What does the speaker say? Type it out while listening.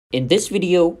In this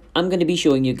video, I'm going to be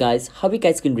showing you guys how you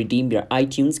guys can redeem your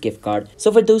iTunes gift card. So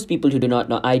for those people who do not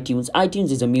know iTunes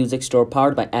is a music store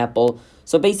powered by Apple.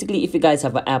 So basically, if you guys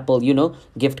have an Apple,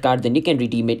 gift card, then you can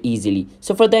redeem it easily.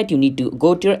 So for that, you need to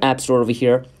go to your app store over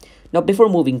here. Now, before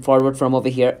moving forward from over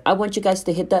here, I want you guys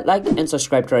to hit that like and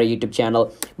subscribe to our YouTube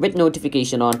channel with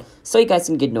notification on so you guys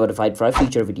can get notified for our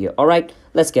future video. Alright,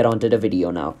 let's get on to the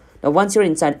video now. Now, once you're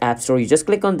inside App Store, you just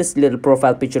click on this little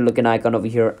profile picture looking icon over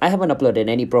here. I haven't uploaded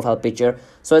any profile picture,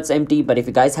 so it's empty. But if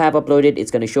you guys have uploaded,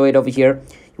 it's going to show it over here.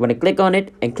 You want to click on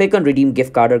it and click on redeem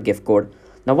gift card or gift code.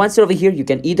 Now, once you're over here, you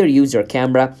can either use your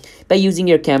camera. By using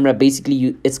your camera,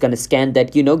 basically, it's going to scan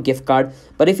that, gift card.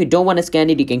 But if you don't want to scan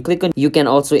it, you can click on, you can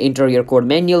also enter your code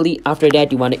manually. After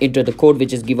that, you want to enter the code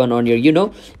which is given on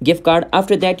your, gift card.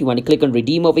 After that, you want to click on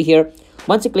redeem over here.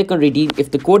 Once you click on redeem,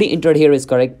 if the code you entered here is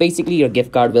correct, basically your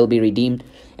gift card will be redeemed.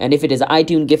 And if it is an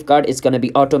iTunes gift card, it's going to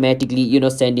be automatically,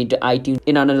 sent into iTunes.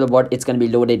 In another word, it's going to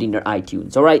be loaded in your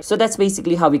iTunes. Alright, so that's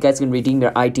basically how you guys can redeem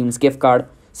your iTunes gift card.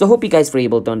 So hope you guys were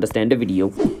able to understand the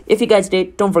video. If you guys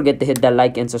did, don't forget to hit that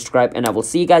like and subscribe, and I will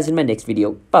see you guys in my next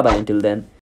video. Bye bye until then.